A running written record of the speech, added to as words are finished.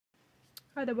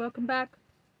Hi there, welcome back.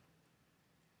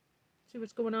 See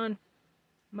what's going on.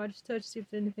 Meidastouch, see if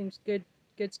anything's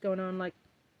good's going on, like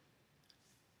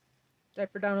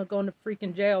Diaper Donald going to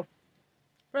freaking jail.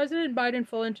 President Biden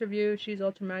full interview. She's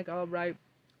ultramag, all right.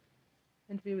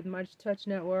 Interview with Meidastouch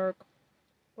Network.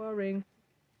 Boring.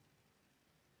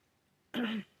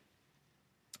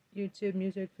 YouTube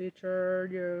music feature.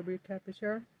 Your recap is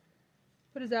here.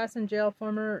 Put his ass in jail.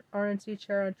 Former RNC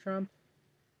chair on Trump.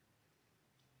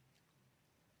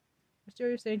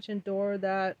 Mysterious ancient door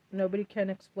that nobody can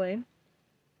explain.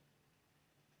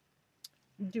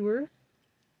 Doer.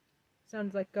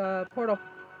 Sounds like a portal.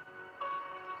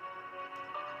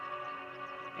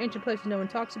 Ancient places no one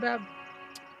talks about.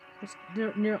 It's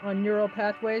on neural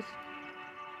pathways.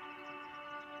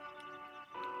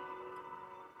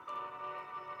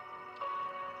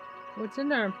 What's in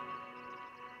there?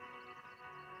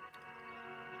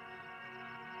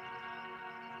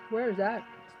 Where is that?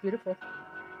 It's beautiful.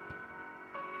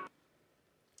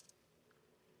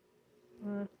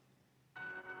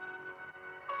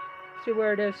 See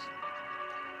where it is.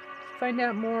 To find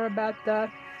out more about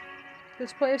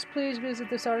this place, please visit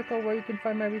this article where you can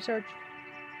find my research.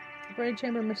 The Brain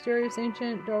Chamber, mysterious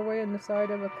ancient doorway on the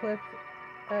side of a cliff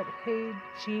at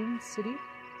Heijin City.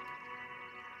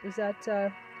 Is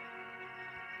that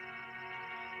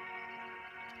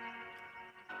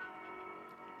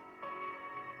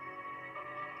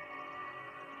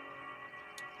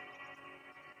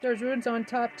there's ruins on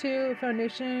top too,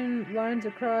 foundation lines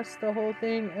across the whole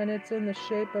thing, and it's in the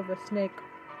shape of a snake.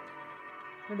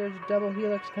 Where there's a double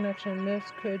helix connection. This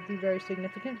could be very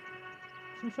significant.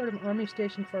 Some sort of army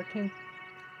station for a king.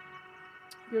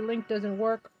 Your link doesn't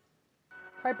work.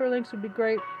 Hyperlinks would be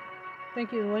great.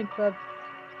 Thank you. The link above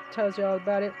tells you all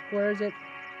about it. Where is it?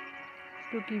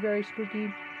 Spooky, very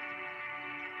spooky.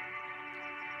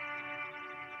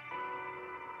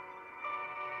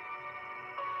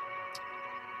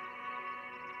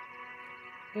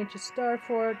 Ancient Star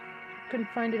Fort. Couldn't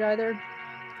find it either.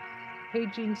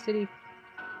 Heijin City.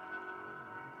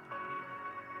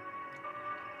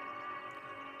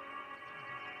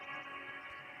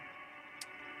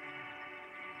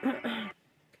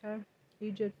 Okay.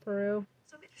 Egypt, Peru.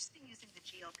 So interesting using the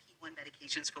GLP-1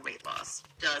 medications for weight loss.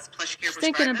 Does PlushCare Just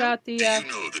thinking about the. Do you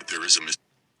know that there is a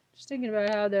Just thinking about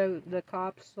how the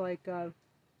cops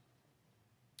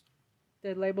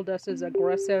they labeled us as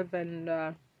aggressive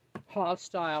and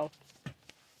hostile,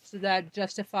 so that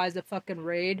justifies the fucking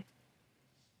raid.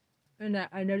 And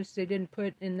I noticed they didn't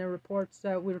put in their reports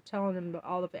that we were telling them that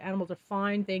all of the animals are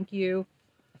fine, thank you.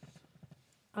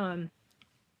 And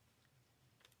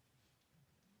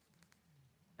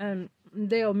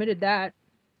they omitted that.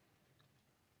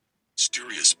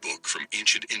 Mysterious book from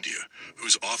ancient India,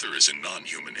 whose author is a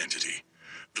non-human entity.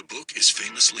 The book is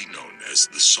famously known as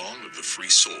the Song of the Free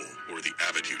Soul, or the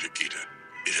Avadhuta Gita.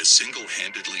 It has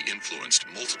single-handedly influenced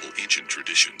multiple ancient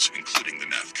traditions, including the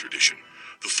Nath tradition.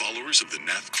 The followers of the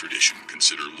Nath tradition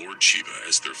consider Lord Shiva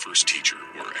as their first teacher,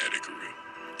 or Adiguru.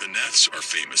 The Naths are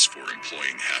famous for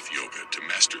employing Hatha yoga to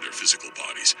master their physical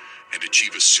bodies and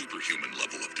achieve a superhuman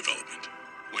level of development.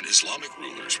 When Islamic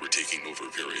rulers were taking over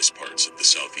various parts of the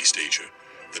Southeast Asia,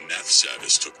 the Nath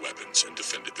sadhus took weapons and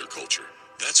defended their culture.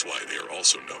 That's why they are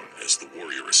also known as the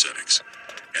warrior ascetics.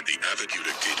 And the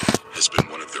Avadhuta Gita has been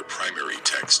one of their primary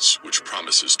texts, which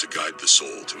promises to guide the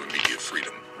soul to immediate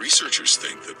freedom. Researchers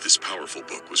think that this powerful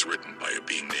book was written by a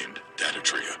being named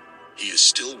Dattatreya. He is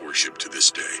still worshipped to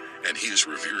this day, and he is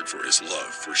revered for his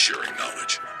love for sharing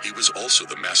knowledge. He was also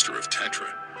the master of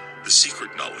Tantra, the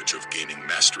secret knowledge of gaining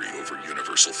mastery over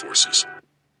universal forces.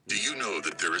 Do you know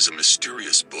that there is a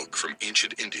mysterious book from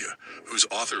ancient India, whose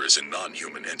author is a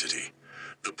non-human entity?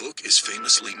 The book is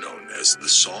famously known as the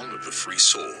Song of the Free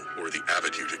Soul, or the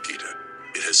Avadhuta Gita.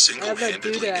 It has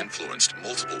single-handedly influenced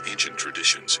multiple ancient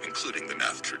traditions, including the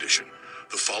Nath tradition.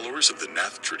 The followers of the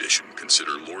Nath tradition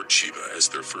consider Lord Shiva as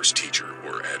their first teacher,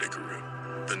 or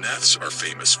Adiguru. The Naths are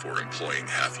famous for employing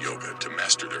Hatha yoga to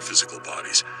master their physical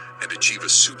bodies and achieve a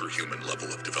superhuman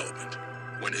level of development.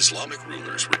 When Islamic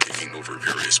rulers were taking over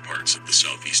various parts of the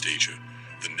Southeast Asia,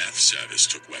 the Nath sadhus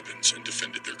took weapons and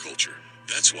defended their culture.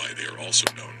 That's why they are also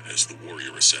known as the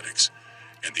warrior ascetics.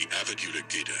 And the Avadhuta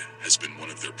Gita has been one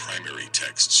of their primary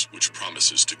texts, which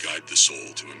promises to guide the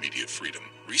soul to immediate freedom.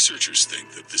 Researchers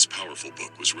think that this powerful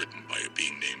book was written by a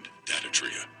being named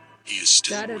Dattatreya. He is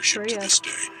still worshipped to this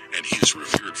day, and he is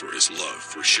revered for his love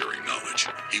for sharing knowledge.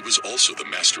 He was also the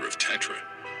master of Tantra,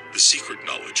 the secret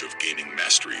knowledge of gaining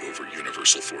mastery over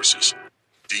universal forces.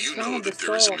 Do you know that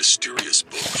there is a mysterious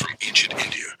book from ancient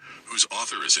India, whose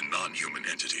author is a non-human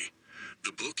entity?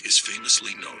 The book is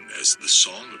famously known as the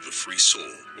Song of the Free Soul,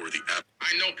 or the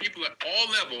I know people at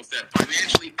all levels that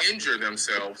financially injure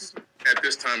themselves at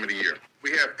this time of the year.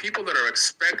 We have people that are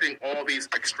expecting all these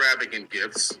extravagant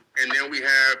gifts, and then we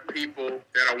have people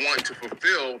that are wanting to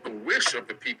fulfill the wish of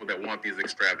the people that want these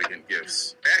extravagant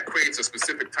gifts. That creates a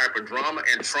specific type of drama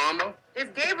and trauma.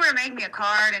 If Gabe were to make me a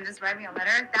card and just write me a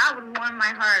letter, that would warm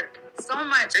my heart so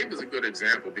much. Gabe is a good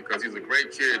example because he's a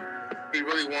great kid. He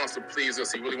really wants to please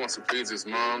us. He really wants to please his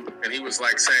mom. And he was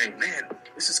like saying, man,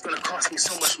 this is going to cost me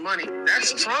so much money.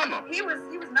 That's trauma. He was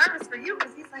nervous for you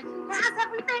because he's like, he has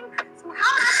everything. So how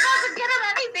am I supposed to get him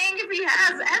anything if he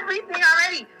has everything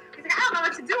already? He's like, I don't know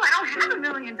what to do. I don't have $1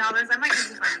 million. I might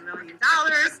need to find $1 million.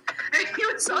 And he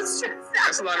was so stressed out.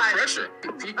 That's a lot of pressure.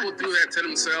 People do that to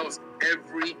themselves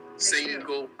every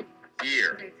single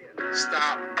year.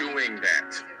 Stop doing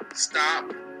that.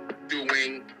 Stop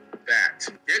doing that.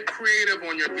 Get creative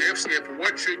on your gifts. If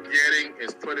what you're getting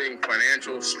is putting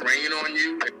financial strain on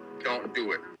you, don't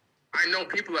do it. I know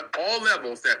people at all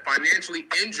levels that financially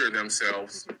injure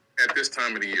themselves at this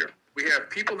time of the year. We have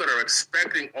people that are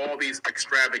expecting all these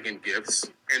extravagant gifts,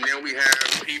 and then we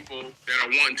have people that are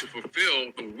wanting to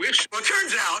fulfill the wish. Well, it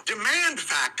turns out demand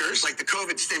factors like the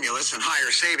COVID stimulus and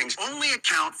higher savings only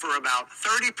account for about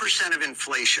 30% of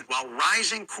inflation, while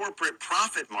rising corporate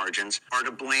profit margins are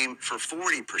to blame for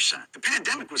 40%. The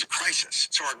pandemic was a crisis,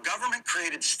 so our government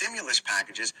created stimulus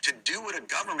packages to do what a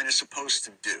government is supposed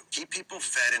to do: keep people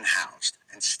fed and housed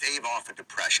and stave off a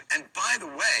depression. And by the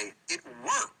way, it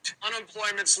worked.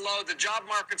 Unemployment's low, the job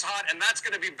market's hot, and that's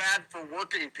going to be bad for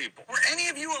working people. Were any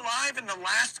of you alive in the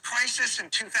last crisis in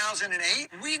 2008?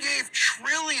 We gave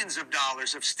trillions of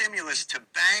dollars of stimulus to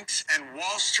banks and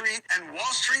Wall Street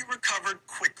recovered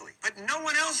quickly. But no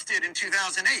one else did in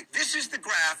 2008. This is the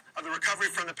graph of the recovery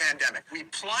from the pandemic. We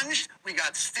plunged, we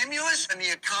got stimulus, and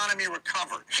the economy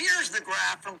recovered. Here's the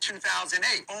graph from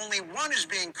 2008. Only one is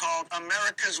being called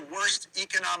America's worst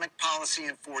economic policy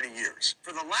in 40 years.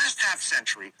 For the last half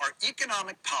century, our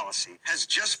economic policy has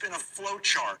just been a flow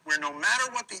chart where no matter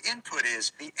what the input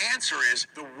is, the answer is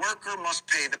the worker must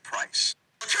pay the price.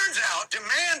 It turns out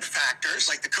demand factors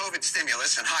like the COVID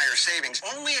stimulus and higher savings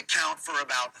only account for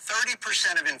about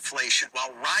 30% of inflation,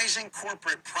 while rising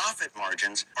corporate profit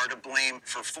margins are to blame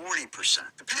for 40%.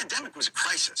 The pandemic was a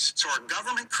crisis, so our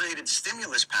government created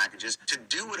stimulus packages to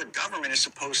do what a government is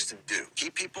supposed to do: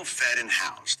 keep people fed and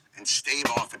housed and stave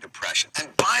off a depression.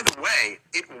 And by the way,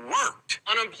 it worked.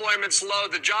 Unemployment's low,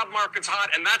 the job market's hot,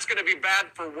 and that's going to be bad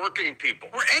for working people.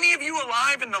 Were any of you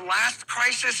alive in the last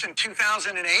crisis in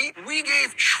 2008? We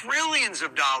gave trillions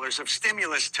of dollars of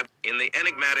stimulus to... In the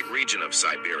enigmatic region of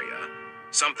Siberia,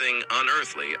 something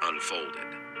unearthly unfolded.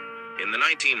 In the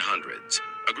 1900s,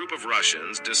 a group of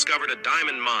Russians discovered a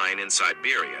diamond mine in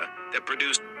Siberia that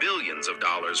produced billions of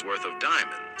dollars worth of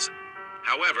diamonds.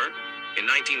 However, in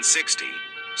 1960,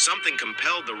 something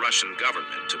compelled the Russian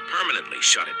government to permanently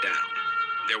shut it down.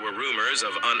 There were rumors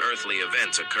of unearthly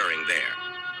events occurring there,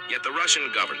 yet the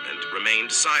Russian government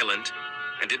remained silent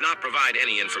and did not provide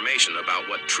any information about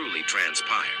what truly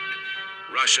transpired.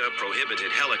 Russia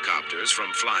prohibited helicopters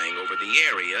from flying over the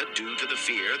area due to the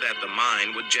fear that the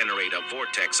mine would generate a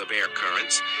vortex of air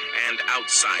currents and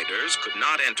outsiders could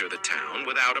not enter the town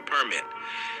without a permit.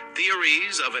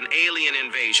 Theories of an alien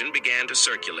invasion began to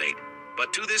circulate,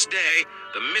 but to this day,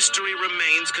 the mystery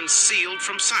remains concealed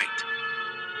from sight.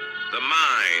 The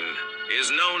mine is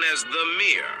known as the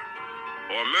Mir,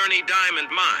 or Murny Diamond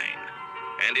Mine,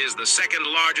 and is the second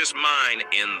largest mine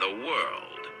in the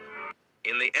world.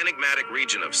 In the enigmatic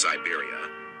region of Siberia,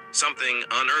 something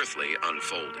unearthly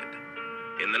unfolded.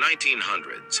 In the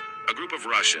 1900s, a group of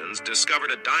Russians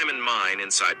discovered a diamond mine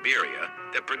in Siberia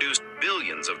that produced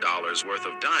billions of dollars worth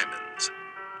of diamonds.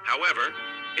 However,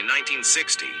 in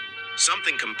 1960,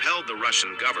 something compelled the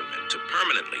Russian government to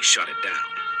permanently shut it down.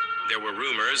 There were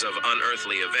rumors of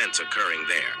unearthly events occurring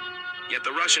there, yet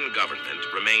the Russian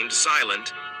government remained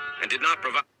silent and did not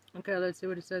provide... Okay, let's see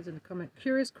what it says in the comment.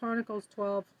 Curious Chronicles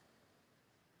 12.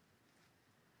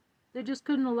 They just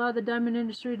couldn't allow the diamond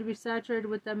industry to be saturated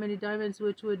with that many diamonds,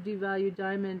 which would devalue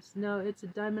diamonds. No, it's a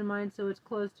diamond mine, so it's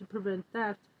closed to prevent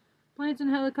theft. Planes and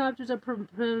helicopters are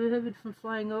prohibited from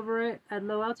flying over it at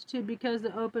low altitude because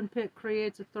the open pit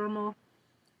creates a thermal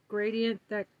gradient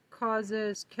that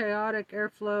causes chaotic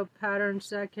airflow patterns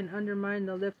that can undermine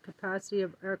the lift capacity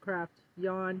of aircraft.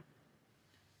 Yawn.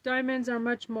 Diamonds are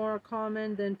much more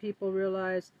common than people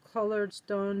realize. Colored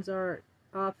stones are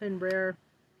often rare.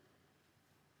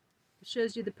 It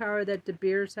shows you the power that De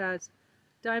Beers has.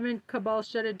 Diamond cabal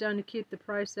shut it down to keep the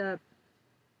price up.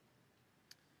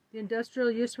 The industrial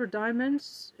use for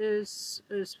diamonds is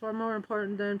far more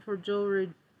important than for jewelry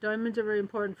Diamonds are very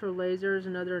important for lasers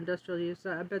and other industrial use.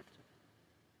 I bet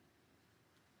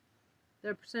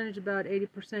their percentage about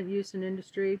 80% use in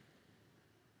industry.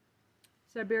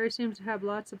 Siberia seems to have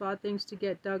lots of odd things to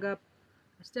get dug up.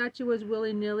 A statue was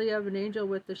willy-nilly of an angel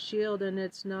with a shield, and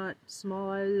it's not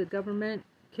small either. The government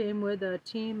came with a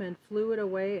team and flew it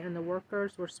away, and the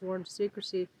workers were sworn to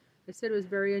secrecy. They said it was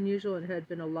very unusual and had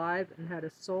been alive and had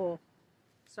a soul.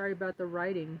 Sorry about the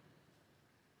writing.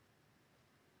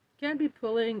 Can't be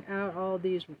pulling out all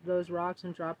those rocks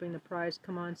and dropping the prize.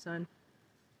 Come on, son.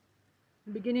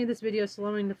 In the beginning of this video,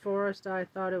 slowing the forest, I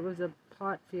thought it was a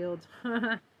pot field.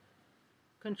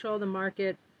 Control the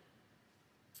market.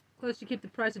 Close to keep the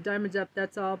price of diamonds up,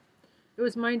 that's all. It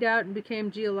was mined out and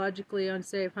became geologically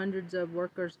unsafe. Hundreds of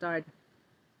workers died.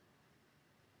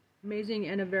 Amazing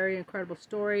and a very incredible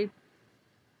story.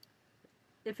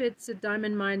 If it's a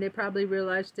diamond mine, they probably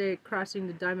realized they're crossing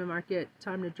the diamond market.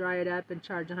 Time to dry it up and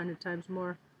charge 100 times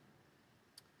more.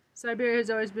 Siberia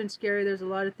has always been scary. There's a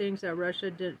lot of things that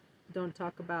Russia don't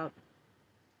talk about.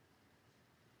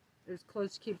 It's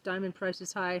close to keep diamond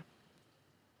prices high.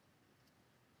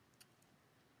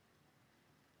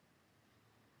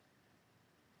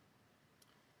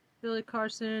 Billy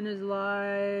Carson is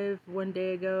live 1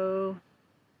 day ago.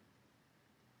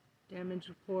 Damage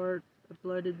report,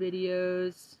 uploaded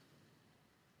videos.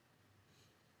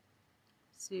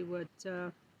 See what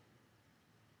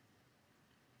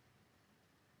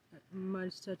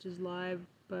Meidastouch is live,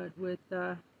 but with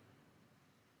okay.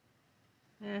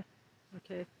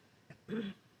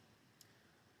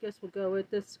 Guess we'll go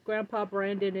with this Grandpa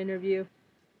Brandon interview.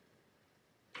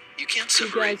 You can't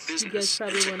separate you guys business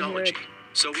probably and want to hear it. technology,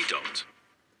 so we don't.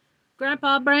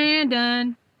 Grandpa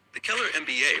Brandon. The Keller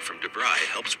MBA from DeVry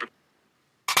helps.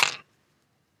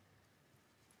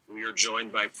 We are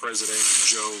joined by President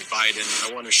Joe Biden.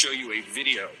 I want to show you a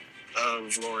video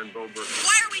of Lauren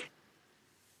Boebert.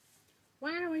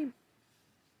 Why are we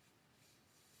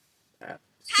Passing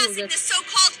passing the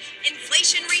so-called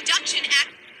Inflation Reduction Act?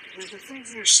 The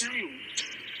things you're saying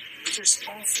are just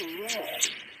off the wall.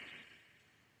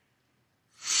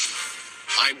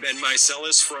 I'm Ben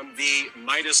Meiselas from the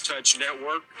Meidastouch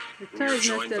Network. We are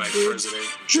joined by President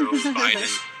Joe Biden.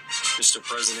 Mr.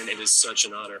 President, it is such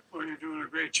an honor. Well, you're doing a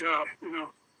great job. You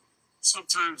know,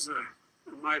 sometimes, in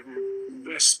my view,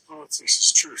 the best politics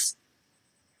is truth.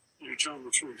 You're telling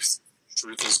the truth.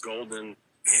 Truth is golden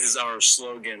is our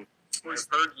slogan. I've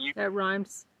heard you. That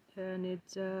rhymes. And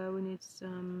it's we need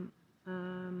some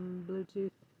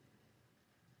Bluetooth.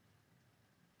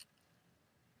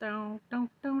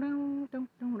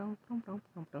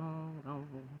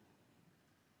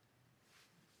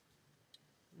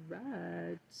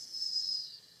 Right.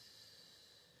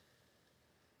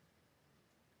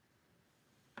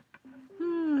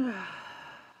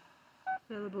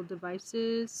 Available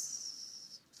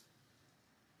devices.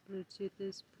 Bluetooth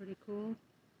is pretty cool.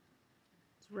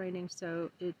 It's raining,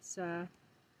 so it's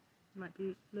might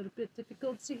be a little bit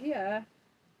difficult to hear.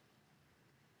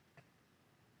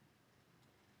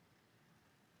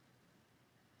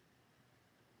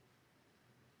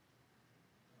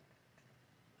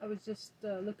 I was just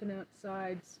looking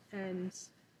outside, and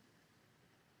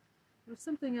it was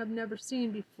something I've never seen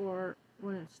before.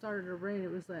 When it started to rain, it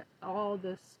was like all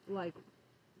this like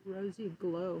rosy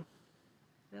glow.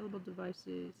 Available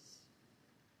devices.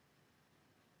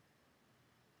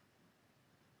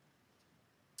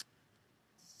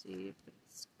 Let's see if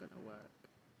it's gonna work.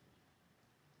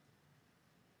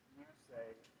 You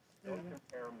say, don't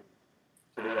compare me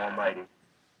to the Almighty.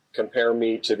 Compare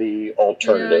me to the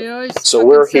alternative. Yeah, so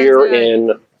we're here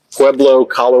in Pueblo,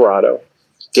 Colorado.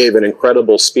 Gave an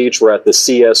incredible speech. We're at the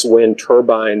CS Wind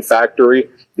Turbine Factory,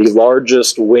 the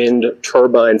largest wind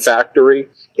turbine factory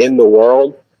in the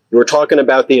world. We're talking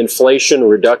about the Inflation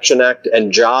Reduction Act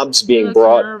and jobs being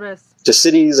brought to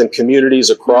cities and communities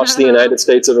across the United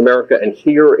States of America and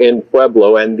here in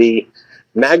Pueblo. And the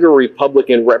MAGA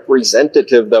Republican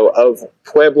representative, though, of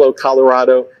Pueblo,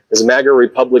 Colorado, is MAGA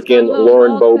Republican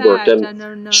Lauren Boebert,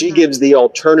 and she gives the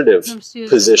alternative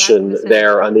position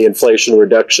there on the Inflation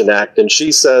Reduction Act, and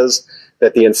she says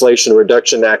that the Inflation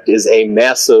Reduction Act is a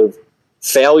massive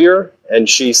failure, and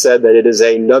she said that it is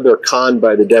another con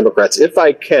by the Democrats. If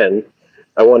I can,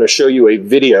 I want to show you a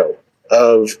video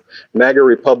of MAGA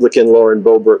Republican Lauren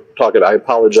Boebert talking. I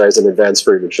apologize in advance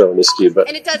for even showing this to you, but.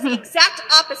 And it does the exact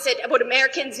opposite of what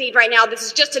Americans need right now. This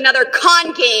is just another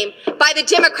con game by the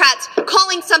Democrats,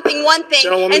 calling something one thing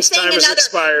and saying another.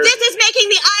 Expired. This is making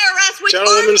the IRS, which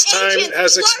Gentlewoman's armed time agents,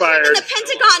 has expired. larger than the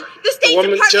Pentagon, the State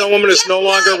Department. Gentlewoman is no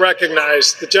longer FBI,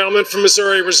 recognized. The gentleman from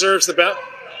Missouri reserves the belt.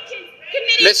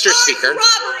 Mr. Speaker. Robbery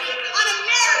on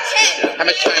American How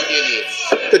much time do you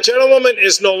need? The gentlewoman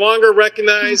is no longer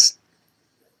recognized.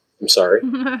 I'm sorry.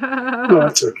 No,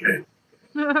 that's okay.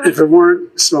 If it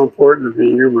weren't so important to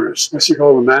be humorous, what you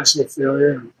call a massive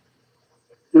failure,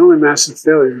 the only massive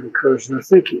failure occurs in their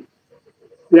thinking.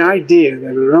 The idea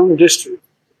that in our own district,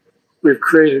 we've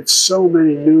created so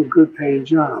many new good-paying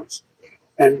jobs.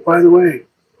 And by the way,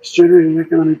 it's generating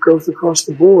economic growth across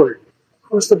the board.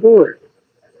 Across the board.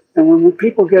 And when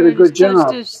people get a good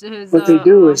job, what they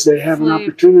do is they have an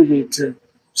opportunity to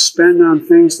spend on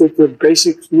things that are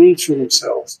basic needs for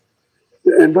themselves.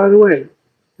 And by the way,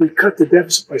 we cut the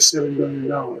deficit by $7 billion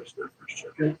now,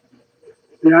 okay?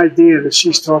 The idea that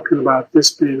she's talking about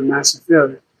this being a massive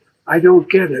failure, I don't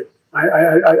get it.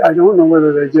 I don't know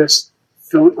whether they just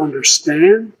don't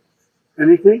understand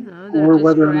anything or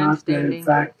whether or not they, in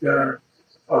fact, are.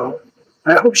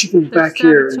 I hope she comes back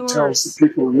here and tells the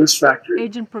people in this factory,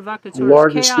 the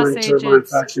largest wind turbine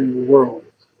factory in the world,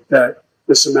 that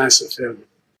this is a massive failure.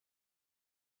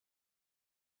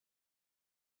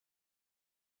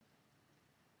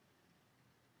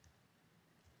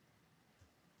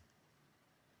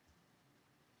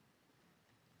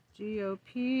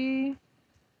 GOP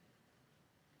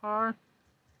are.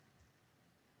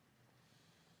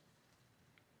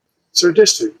 It's our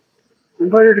district.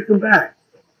 Invite her to come back.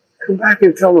 Come back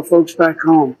and tell the folks back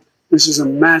home this is a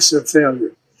massive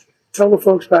failure. Tell the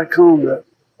folks back home that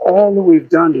all that we've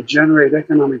done to generate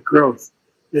economic growth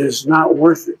is not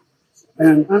worth it.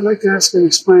 And I'd like to ask her to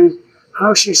explain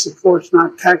how she supports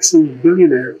not taxing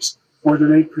billionaires more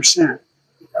than 8%.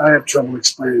 I have trouble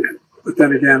explaining it. But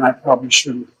then again, I probably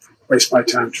shouldn't waste my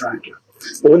time trying to.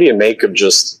 What do you make of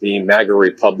just the MAGA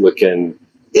Republican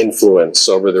influence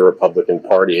over the Republican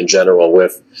Party in general,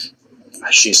 with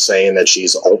she's saying that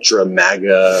she's ultra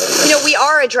MAGA? You know, we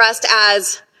are addressed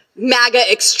as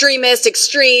MAGA extremists,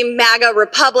 extreme MAGA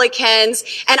Republicans,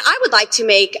 and I would like to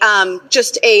make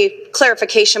just a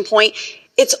clarification point.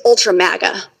 It's ultra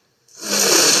MAGA.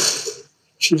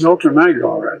 She's ultra MAGA,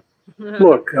 all right.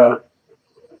 Look,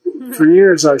 for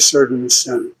years I served in the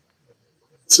Senate.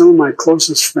 Some of my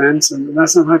closest friends, and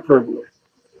that's not hyperbole,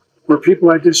 were people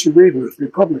I disagreed with,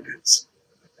 Republicans.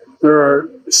 There are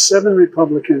 7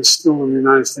 Republicans still in the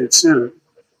United States Senate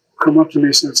who come up to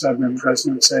me since I've been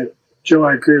president and say, Joe,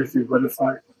 I agree with you, but if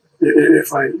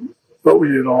I vote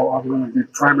with you at all, I'm going to be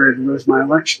primary to lose my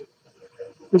election.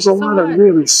 There's a lot of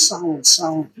really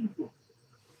solid people.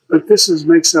 But this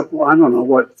makes up, I don't know,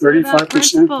 what,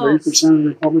 35%, 30% of the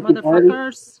Republican Party?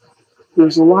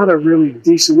 There's a lot of really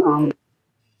decent,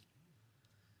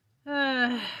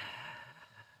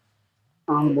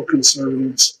 honorable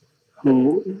conservatives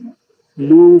who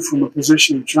move from a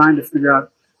position of trying to figure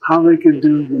out how they can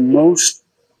do the most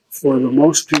for the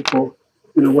most people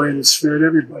in a way that's fair to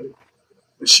everybody.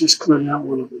 But she's clearly not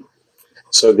one of them.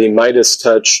 So the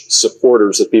Meidastouch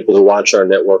supporters, the people who watch our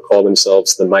network, call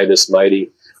themselves the Midas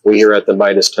Mighty. We here at the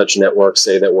Meidastouch Network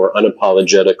say that we're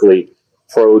unapologetically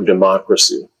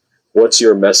pro-democracy. What's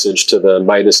your message to the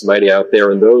Midas Mighty out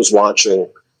there and those watching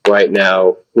right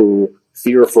now who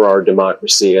fear for our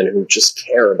democracy and who just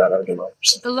care about our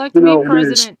democracy? Elect me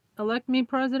president. Elect me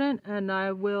president, and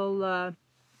I will,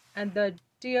 and the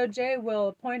DOJ will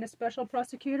appoint a special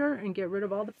prosecutor and get rid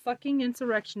of all the fucking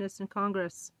insurrectionists in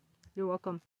Congress. You're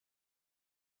welcome.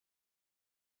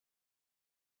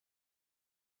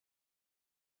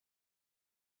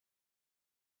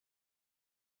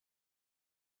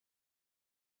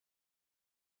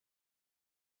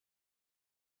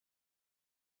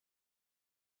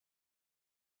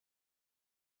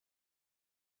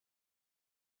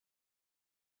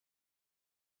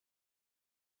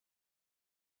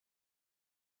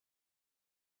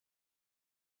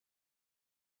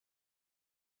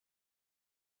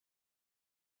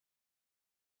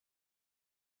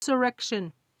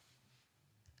 Insurrection.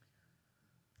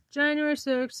 January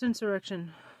 6th,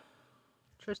 insurrection.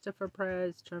 Christopher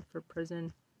Price, Trump for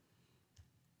prison.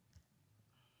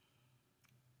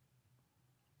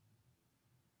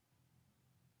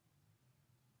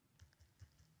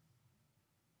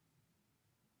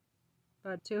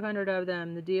 About 200 of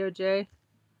them. The DOJ.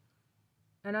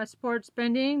 And I support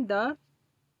spending the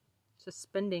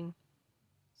suspending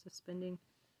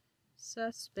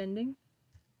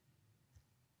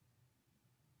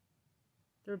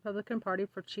the Republican Party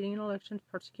for cheating in elections,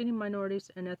 persecuting minorities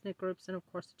and ethnic groups, and of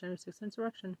course the January 6th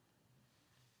insurrection.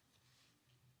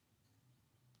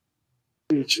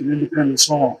 And Independence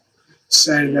Hall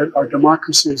saying that our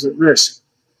democracy is at risk.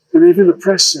 And even the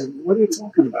press said, what are you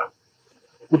talking about?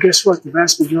 Well, guess what? The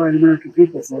vast majority of the American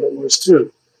people thought it was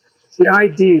too. The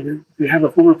idea that we have a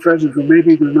former president who may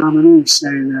be the nominee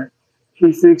saying that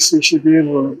he thinks he should be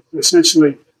able to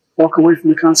essentially walk away from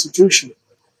the Constitution.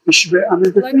 You should be, I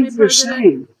mean, the things they're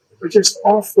saying are just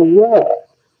off the wall.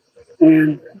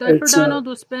 And Diaper Donald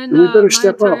will spend we better my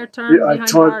step entire up. term I behind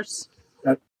taught bars.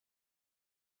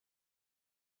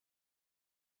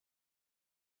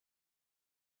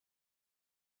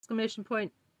 Exclamation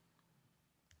point.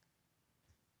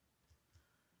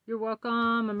 You're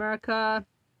welcome, America.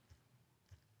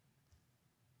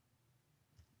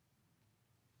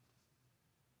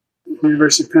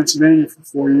 University of Pennsylvania for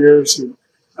 4 years, and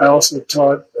I also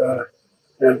taught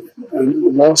at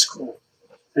law school.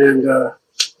 And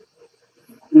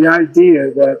the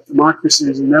idea that democracy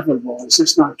is inevitable is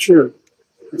just not true.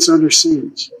 It's under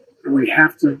siege, and we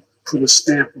have to put a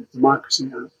stamp of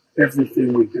democracy on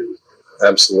everything we do.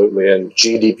 Absolutely, and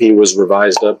GDP was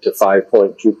revised up to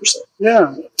 5.2%.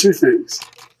 Yeah, two things.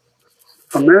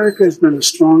 America has been the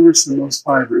strongest and most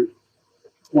vibrant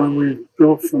when we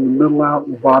built from the middle out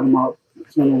and the bottom up.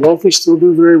 When the wealthy still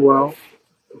do very well,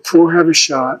 the poor have a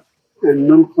shot, and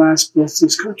middle class builds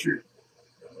this country.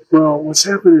 Well, what's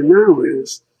happening now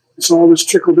is it's all this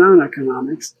trickle-down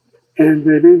economics, and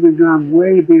they've even gone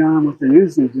way beyond what they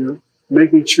usually do,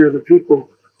 making sure the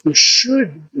people who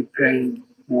should be paying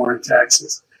more in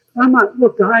taxes.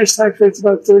 Look, the highest tax rate's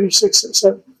about 36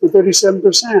 to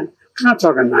 37%. I'm not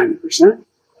talking 90%.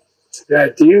 The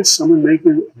idea is someone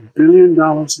making $1 billion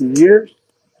a year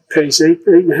pays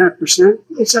 8.5%.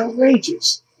 It's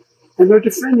outrageous. And they're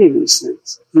defending these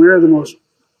things. We are the most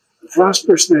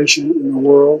prosperous nation in the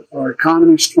world. Our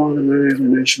economy is stronger than any other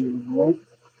nation in the world.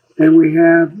 And we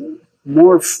have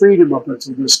more freedom up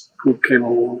until this group came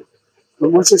along.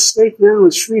 But what's at stake now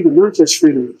is freedom, not just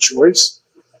freedom of choice.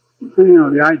 You know,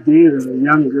 the idea that a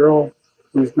young girl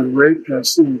who's been raped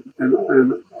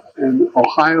and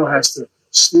Ohio has to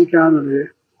sneak out of the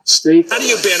state. How do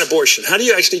you ban abortion? How do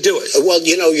you actually do it? Well,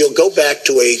 you know, you'll go back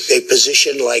to a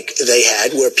position like they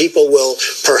had where people will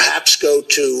perhaps go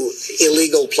to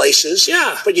illegal places.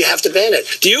 Yeah. But you have to ban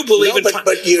it. Do you believe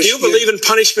believe in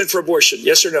punishment for abortion?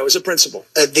 Yes or no, as a principle?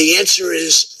 The answer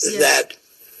is that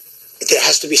there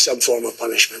has to be some form of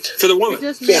punishment. For the woman?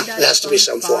 Yeah, there has to be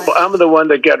some form. Well, I'm the one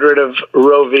that got rid of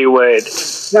Roe v. Wade.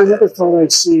 I never thought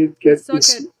I'd see it get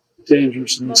this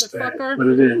dangerous and this bad, but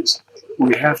it is.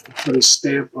 We have to put a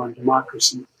stamp on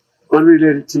democracy.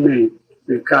 Unrelated to me,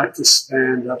 we've got to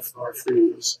stand up for our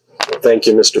freedoms. Thank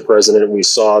you, Mr. President. We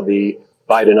saw the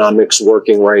Bidenomics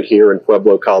working right here in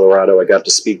Pueblo, Colorado. I got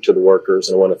to speak to the workers,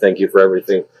 and I want to thank you for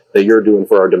everything that you're doing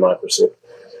for our democracy.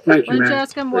 Thank you, Why don't man. you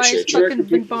ask him why he's fucking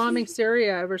been bombing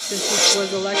Syria ever since he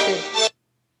was elected?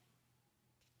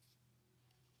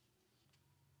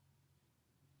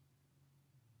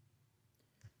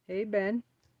 Hey, Ben.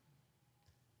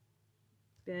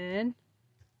 Ben.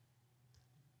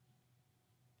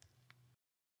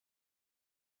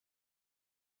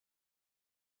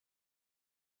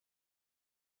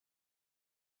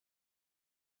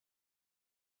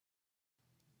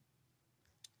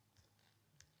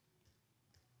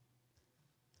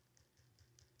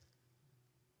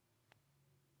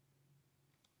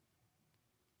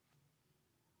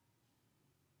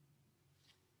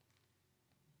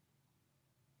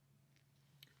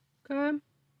 Okay.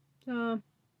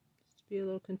 Just be a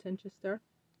little contentious there.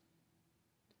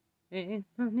 The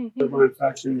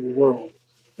manufacturing in the world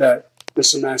that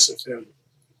this is a massive failure.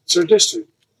 It's our district.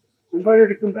 Invite her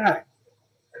to come back.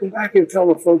 Come back and tell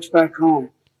the folks back home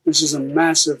this is a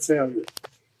massive failure.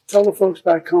 Tell the folks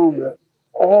back home that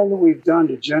all that we've done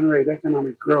to generate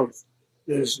economic growth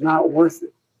is not worth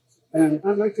it. And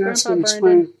I'd like to ask them to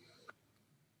explain.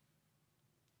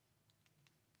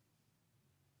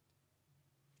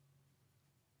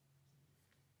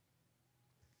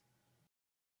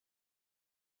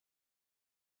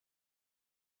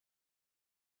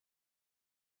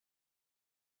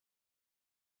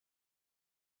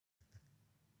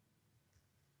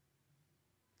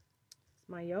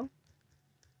 Mayo.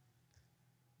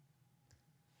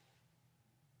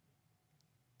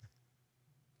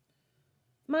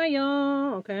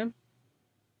 Mayo. Okay.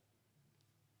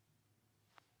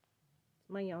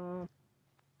 Mayo.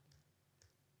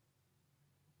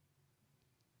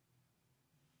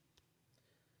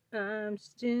 I'm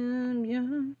still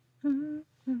young.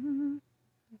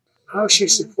 How she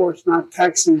supports not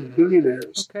taxing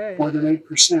billionaires more than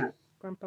 8%.